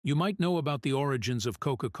You might know about the origins of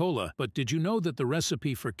Coca-Cola, but did you know that the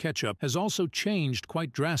recipe for ketchup has also changed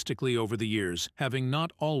quite drastically over the years, having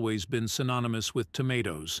not always been synonymous with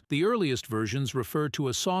tomatoes? The earliest versions refer to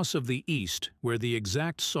a sauce of the East, where the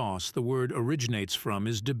exact sauce the word originates from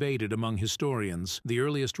is debated among historians. The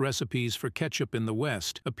earliest recipes for ketchup in the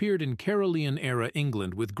West appeared in Carolean-era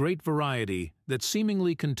England with great variety that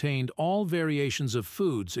seemingly contained all variations of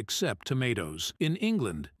foods except tomatoes. In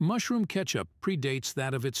England, mushroom ketchup predates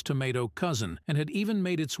that of its tomato cousin and had even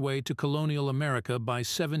made its way to colonial America by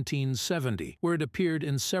 1770, where it appeared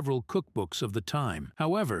in several cookbooks of the time.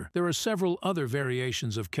 However, there are several other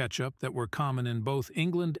variations of ketchup that were common in both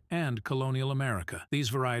England and colonial America. These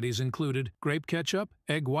varieties included grape ketchup,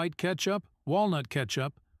 egg white ketchup, walnut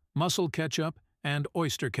ketchup, mussel ketchup, and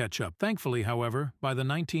oyster ketchup. Thankfully, however, by the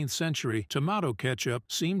 19th century, tomato ketchup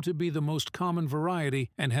seemed to be the most common variety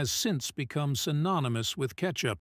and has since become synonymous with ketchup.